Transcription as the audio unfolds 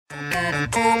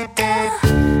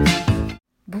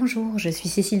Bonjour, je suis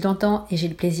Cécile Dantan et j'ai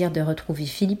le plaisir de retrouver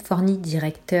Philippe Forny,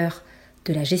 directeur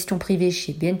de la gestion privée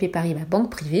chez BNP Paribas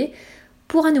Banque Privée,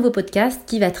 pour un nouveau podcast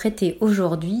qui va traiter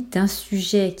aujourd'hui d'un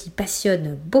sujet qui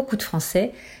passionne beaucoup de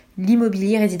Français,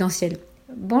 l'immobilier résidentiel.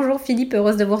 Bonjour Philippe,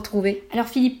 heureuse de vous retrouver. Alors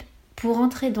Philippe, pour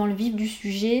entrer dans le vif du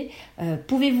sujet,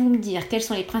 pouvez-vous me dire quelles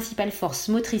sont les principales forces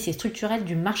motrices et structurelles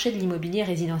du marché de l'immobilier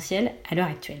résidentiel à l'heure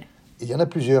actuelle ? Il y en a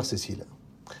plusieurs, Cécile.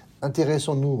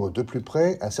 Intéressons-nous de plus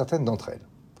près à certaines d'entre elles.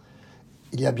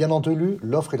 Il y a bien entendu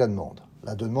l'offre et la demande.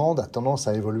 La demande a tendance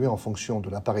à évoluer en fonction de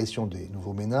l'apparition des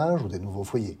nouveaux ménages ou des nouveaux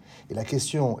foyers. Et la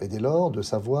question est dès lors de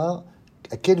savoir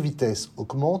à quelle vitesse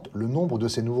augmente le nombre de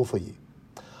ces nouveaux foyers.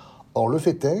 Or, le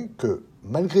fait est que,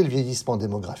 malgré le vieillissement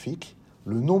démographique,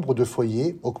 le nombre de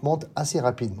foyers augmente assez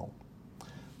rapidement.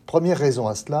 Première raison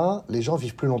à cela, les gens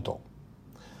vivent plus longtemps.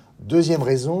 Deuxième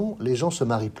raison, les gens se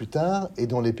marient plus tard et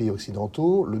dans les pays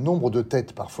occidentaux, le nombre de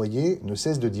têtes par foyer ne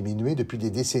cesse de diminuer depuis des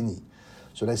décennies.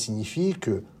 Cela signifie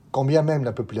que, quand bien même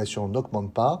la population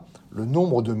n'augmente pas, le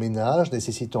nombre de ménages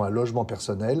nécessitant un logement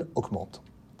personnel augmente.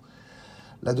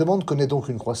 La demande connaît donc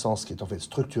une croissance qui est en fait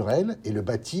structurelle et le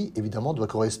bâti, évidemment, doit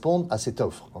correspondre à cette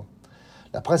offre.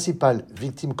 La principale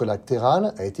victime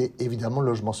collatérale a été évidemment le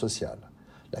logement social.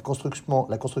 La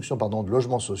construction de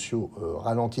logements sociaux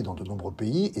ralentit dans de nombreux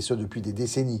pays, et ce depuis des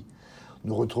décennies.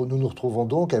 Nous nous retrouvons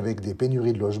donc avec des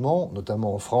pénuries de logements,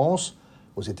 notamment en France,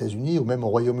 aux États-Unis ou même au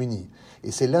Royaume-Uni.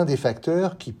 Et c'est l'un des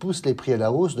facteurs qui pousse les prix à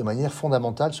la hausse de manière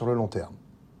fondamentale sur le long terme.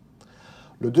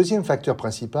 Le deuxième facteur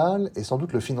principal est sans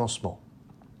doute le financement.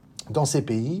 Dans ces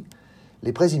pays,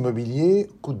 les prêts immobiliers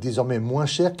coûtent désormais moins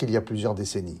cher qu'il y a plusieurs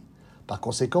décennies. Par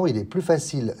conséquent, il est plus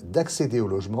facile d'accéder au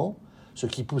logement, ce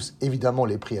qui pousse évidemment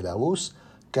les prix à la hausse,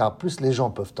 car plus les gens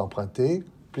peuvent emprunter,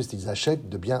 plus ils achètent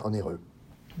de biens onéreux.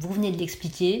 Vous venez de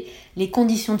l'expliquer, les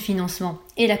conditions de financement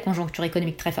et la conjoncture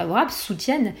économique très favorable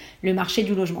soutiennent le marché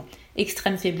du logement.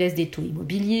 Extrême faiblesse des taux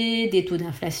immobiliers, des taux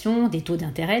d'inflation, des taux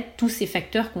d'intérêt, tous ces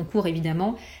facteurs concourent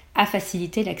évidemment à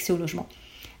faciliter l'accès au logement.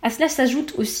 À cela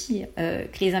s'ajoute aussi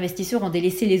que les investisseurs ont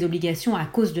délaissé les obligations à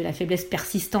cause de la faiblesse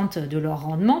persistante de leur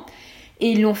rendement et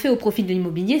ils l'ont fait au profit de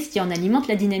l'immobilier, ce qui en alimente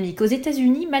la dynamique. Aux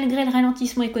États-Unis, malgré le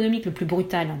ralentissement économique le plus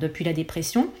brutal depuis la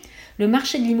dépression, le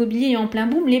marché de l'immobilier est en plein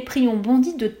boom, les prix ont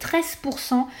bondi de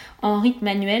 13% en rythme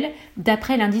annuel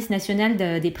d'après l'indice national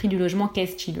des prix du logement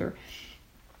Case-Shiller.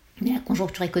 Mais la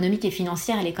conjoncture économique et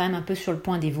financière, elle est quand même un peu sur le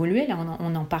point d'évoluer, là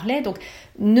on en parlait, donc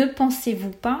ne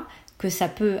pensez-vous pas que ça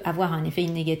peut avoir un effet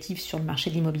négatif sur le marché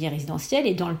de l'immobilier résidentiel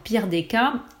et dans le pire des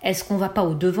cas, est-ce qu'on ne va pas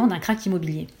au-devant d'un krach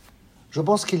immobilier ? Je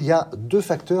pense qu'il y a deux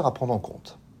facteurs à prendre en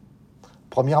compte.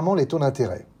 Premièrement, les taux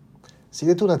d'intérêt. Si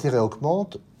les taux d'intérêt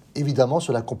augmentent, évidemment,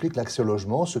 cela complique l'accès au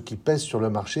logement, ce qui pèse sur le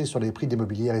marché et sur les prix de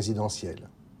l'immobilier résidentiel.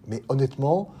 Mais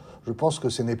honnêtement, je pense que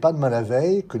ce n'est pas demain la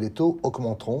veille que les taux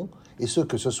augmenteront, et ce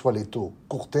que ce soit les taux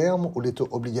court terme ou les taux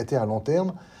obligataires à long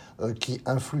terme qui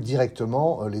influent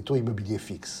directement les taux immobiliers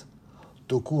fixes.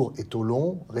 Taux courts et taux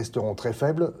longs resteront très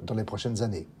faibles dans les prochaines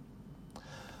années.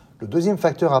 Le deuxième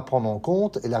facteur à prendre en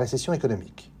compte est la récession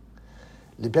économique.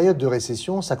 Les périodes de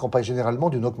récession s'accompagnent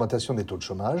généralement d'une augmentation des taux de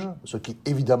chômage, ce qui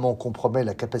évidemment compromet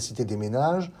la capacité des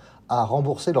ménages à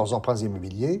rembourser leurs emprunts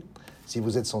immobiliers. Si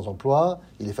vous êtes sans emploi,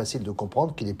 il est facile de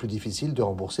comprendre qu'il est plus difficile de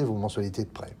rembourser vos mensualités de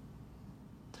prêt.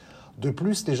 De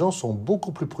plus, les gens sont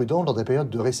beaucoup plus prudents lors des périodes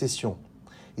de récession.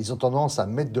 Ils ont tendance à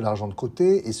mettre de l'argent de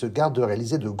côté et se gardent de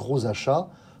réaliser de gros achats,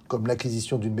 comme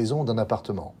l'acquisition d'une maison ou d'un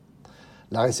appartement.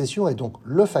 La récession est donc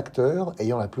le facteur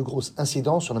ayant la plus grosse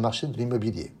incidence sur le marché de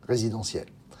l'immobilier résidentiel.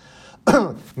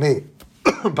 Mais,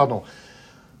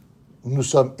 nous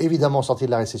sommes évidemment sortis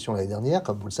de la récession l'année dernière,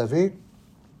 comme vous le savez,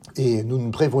 et nous ne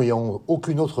prévoyons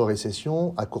aucune autre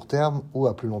récession à court terme ou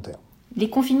à plus long terme. Les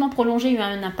confinements prolongés ont eu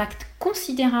un impact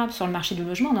considérable sur le marché du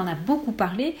logement, on en a beaucoup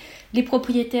parlé. Les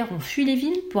propriétaires ont fui les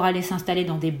villes pour aller s'installer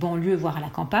dans des banlieues, voire à la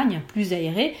campagne, plus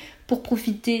aérées, pour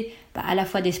profiter à la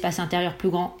fois d'espaces intérieurs plus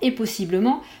grands et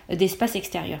possiblement d'espaces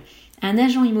extérieurs. Un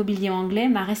agent immobilier anglais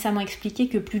m'a récemment expliqué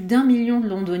que plus d'1 million de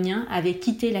Londoniens avaient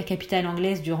quitté la capitale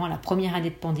anglaise durant la première année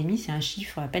de pandémie, c'est un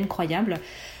chiffre à peine croyable.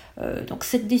 Donc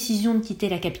cette décision de quitter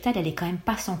la capitale, elle est quand même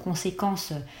pas sans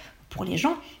conséquences pour les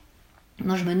gens.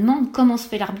 Moi, je me demande comment se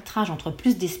fait l'arbitrage entre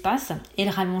plus d'espace et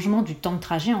le rallongement du temps de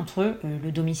trajet entre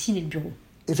le domicile et le bureau.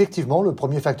 Effectivement, le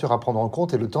premier facteur à prendre en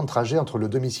compte est le temps de trajet entre le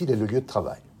domicile et le lieu de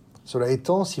travail. Cela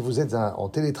étant, si vous êtes en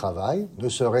télétravail, ne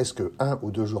serait-ce que 1 ou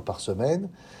 2 jours par semaine,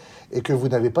 et que vous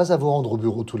n'avez pas à vous rendre au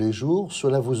bureau tous les jours,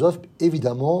 cela vous offre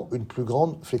évidemment une plus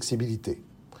grande flexibilité.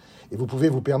 Et vous pouvez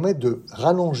vous permettre de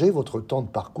rallonger votre temps de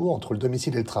parcours entre le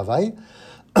domicile et le travail,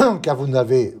 car vous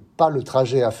n'avez pas le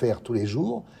trajet à faire tous les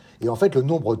jours, Et en fait, le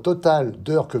nombre total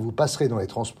d'heures que vous passerez dans les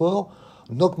transports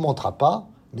n'augmentera pas,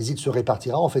 mais il se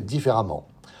répartira en fait différemment.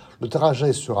 Le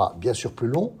trajet sera bien sûr plus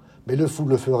long, mais vous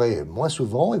le ferez moins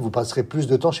souvent et vous passerez plus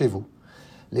de temps chez vous.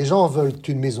 Les gens veulent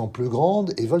une maison plus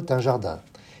grande et veulent un jardin.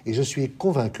 Et je suis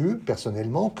convaincu,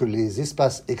 personnellement, que les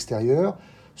espaces extérieurs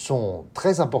sont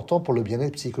très importants pour le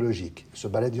bien-être psychologique. Se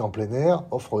balader en plein air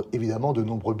offre évidemment de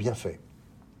nombreux bienfaits.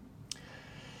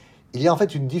 Il y a en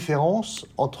fait une différence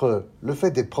entre le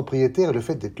fait d'être propriétaire et le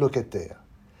fait d'être locataire.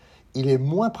 Il est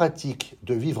moins pratique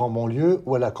de vivre en banlieue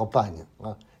ou à la campagne.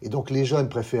 Et donc les jeunes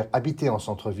préfèrent habiter en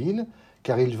centre-ville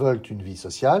car ils veulent une vie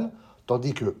sociale,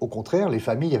 tandis que, au contraire, les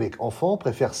familles avec enfants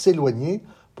préfèrent s'éloigner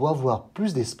pour avoir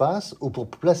plus d'espace ou pour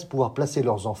pouvoir placer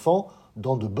leurs enfants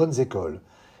dans de bonnes écoles.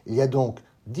 Il y a donc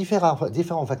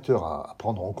différents facteurs à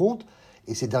prendre en compte,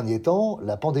 et ces derniers temps,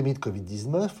 la pandémie de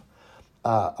Covid-19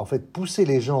 a en fait poussé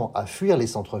les gens à fuir les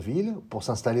centres-villes pour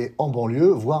s'installer en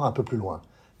banlieue, voire un peu plus loin.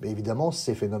 Mais évidemment,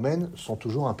 ces phénomènes sont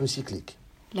toujours un peu cycliques.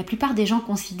 La plupart des gens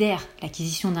considèrent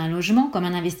l'acquisition d'un logement comme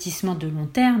un investissement de long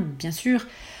terme, bien sûr,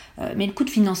 mais le coût de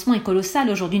financement est colossal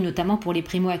aujourd'hui, notamment pour les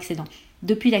primo-accédants.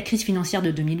 Depuis la crise financière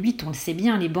de 2008, on le sait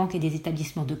bien, les banques et les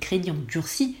établissements de crédit ont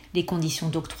durci les conditions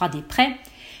d'octroi des prêts.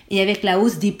 Et avec la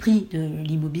hausse des prix de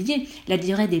l'immobilier, la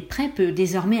durée des prêts peut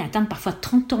désormais atteindre parfois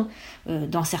 30 ans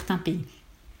dans certains pays.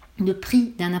 Le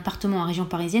prix d'un appartement en région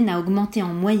parisienne a augmenté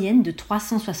en moyenne de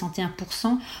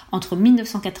 361% entre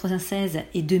 1996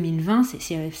 et 2020,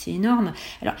 c'est énorme.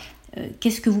 Alors,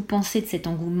 qu'est-ce que vous pensez de cet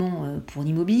engouement pour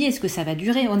l'immobilier ? Est-ce que ça va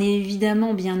durer ? On est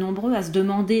évidemment bien nombreux à se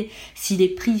demander si les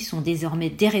prix sont désormais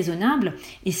déraisonnables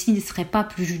et s'il ne serait pas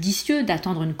plus judicieux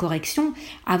d'attendre une correction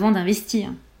avant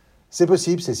d'investir. C'est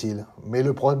possible, Cécile, mais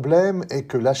le problème est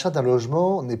que l'achat d'un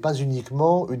logement n'est pas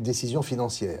uniquement une décision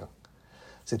financière.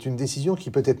 C'est une décision qui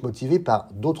peut être motivée par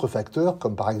d'autres facteurs,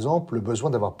 comme par exemple le besoin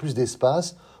d'avoir plus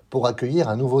d'espace pour accueillir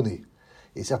un nouveau-né.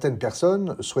 Et certaines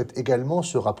personnes souhaitent également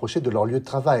se rapprocher de leur lieu de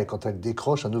travail quand elles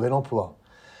décrochent un nouvel emploi.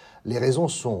 Les raisons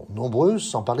sont nombreuses,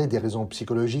 sans parler des raisons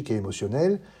psychologiques et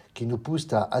émotionnelles qui nous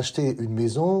poussent à acheter une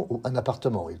maison ou un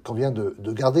appartement. Il convient de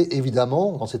garder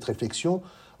évidemment dans cette réflexion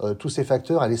tous ces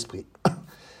facteurs à l'esprit.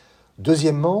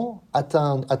 Deuxièmement,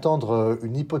 attendre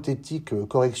une hypothétique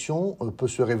correction peut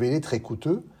se révéler très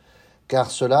coûteux,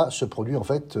 car cela se produit en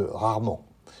fait rarement.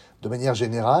 De manière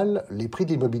générale, les prix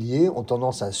de l'immobilier ont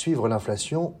tendance à suivre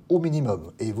l'inflation au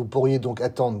minimum, et vous pourriez donc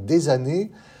attendre des années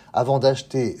avant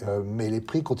d'acheter, mais les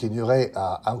prix continueraient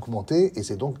à augmenter, et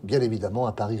c'est donc bien évidemment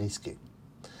un pari risqué.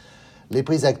 Les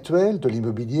prix actuels de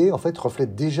l'immobilier en fait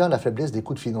reflètent déjà la faiblesse des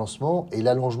coûts de financement et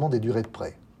l'allongement des durées de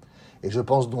prêt. Et je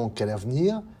pense donc qu'à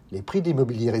l'avenir, les prix de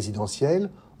l'immobilier résidentiel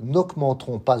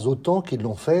n'augmenteront pas autant qu'ils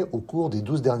l'ont fait au cours des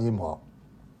 12 derniers mois.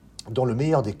 Dans le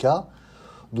meilleur des cas,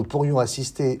 nous pourrions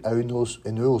assister à une hausse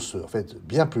en fait,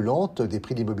 bien plus lente des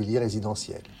prix de l'immobilier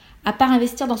résidentiel. À part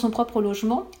investir dans son propre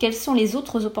logement, quelles sont les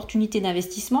autres opportunités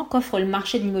d'investissement qu'offre le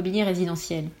marché de l'immobilier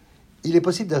résidentiel ? Il est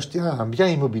possible d'acheter un bien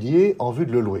immobilier en vue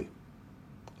de le louer.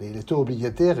 Les taux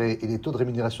obligataires et les taux de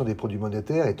rémunération des produits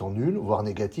monétaires étant nuls, voire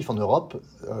négatifs en Europe,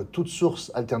 toute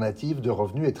source alternative de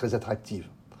revenus est très attractive.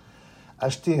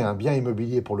 Acheter un bien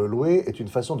immobilier pour le louer est une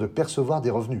façon de percevoir des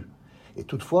revenus. Et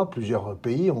toutefois, plusieurs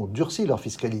pays ont durci leur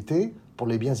fiscalité pour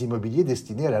les biens immobiliers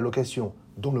destinés à la location,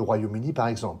 dont le Royaume-Uni par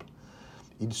exemple.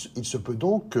 Il se peut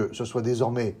donc que ce soit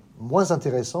désormais moins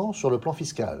intéressant sur le plan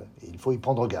fiscal, et il faut y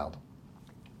prendre garde.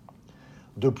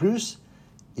 De plus,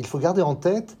 il faut garder en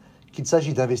tête qu'il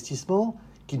s'agit d'investissement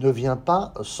qui ne vient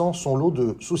pas sans son lot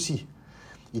de soucis.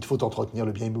 Il faut entretenir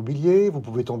le bien immobilier, vous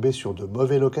pouvez tomber sur de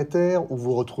mauvais locataires ou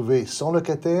vous retrouver sans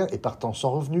locataire et partant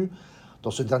sans revenu. Dans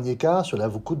ce dernier cas, cela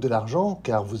vous coûte de l'argent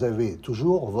car vous avez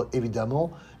toujours évidemment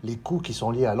les coûts qui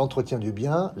sont liés à l'entretien du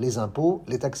bien, les impôts,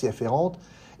 les taxes y afférentes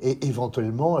et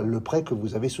éventuellement le prêt que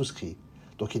vous avez souscrit.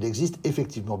 Donc il existe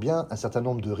effectivement bien un certain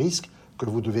nombre de risques que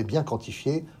vous devez bien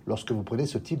quantifier lorsque vous prenez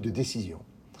ce type de décision.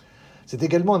 C'est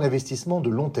également un investissement de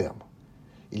long terme.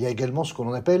 Il y a également ce que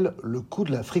l'on appelle le coût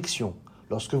de la friction.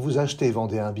 Lorsque vous achetez et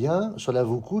vendez un bien, cela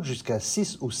vous coûte jusqu'à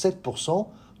 6 ou 7%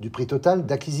 du prix total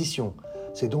d'acquisition.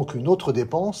 C'est donc une autre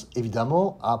dépense,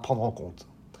 évidemment, à prendre en compte.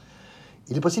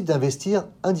 Il est possible d'investir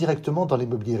indirectement dans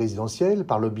l'immobilier résidentiel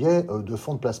par le biais de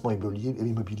fonds de placement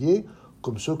immobilier,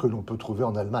 comme ceux que l'on peut trouver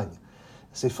en Allemagne.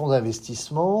 Ces fonds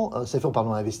investissent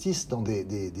dans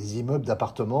des immeubles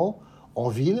d'appartements en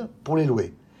ville pour les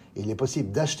louer. Et il est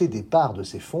possible d'acheter des parts de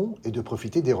ces fonds et de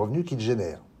profiter des revenus qu'ils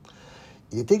génèrent.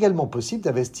 Il est également possible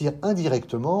d'investir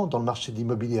indirectement dans le marché de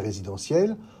l'immobilier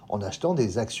résidentiel en achetant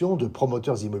des actions de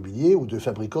promoteurs immobiliers ou de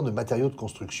fabricants de matériaux de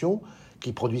construction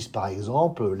qui produisent par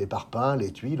exemple les parpaings,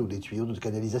 les tuiles ou les tuyaux de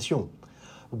canalisation.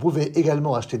 Vous pouvez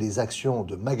également acheter des actions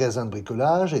de magasins de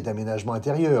bricolage et d'aménagement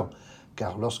intérieur,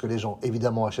 car lorsque les gens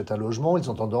évidemment achètent un logement,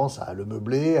 ils ont tendance à le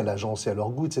meubler, à l'agencer à leur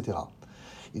goût, etc.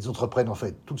 Ils entreprennent en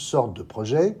fait toutes sortes de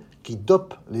projets qui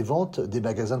dopent les ventes des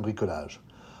magasins de bricolage.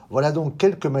 Voilà donc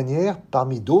quelques manières,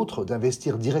 parmi d'autres,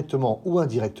 d'investir directement ou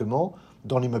indirectement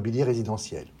dans l'immobilier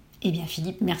résidentiel. Eh bien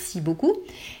Philippe, merci beaucoup.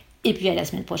 Et puis à la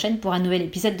semaine prochaine pour un nouvel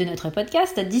épisode de notre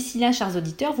podcast. D'ici là, chers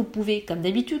auditeurs, vous pouvez, comme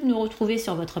d'habitude, nous retrouver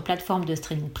sur votre plateforme de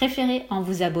streaming préférée en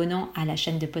vous abonnant à la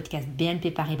chaîne de podcast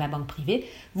BNP Paribas Banque Privée.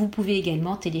 Vous pouvez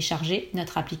également télécharger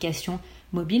notre application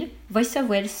mobile Voice of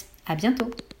Wealth. À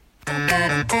bientôt.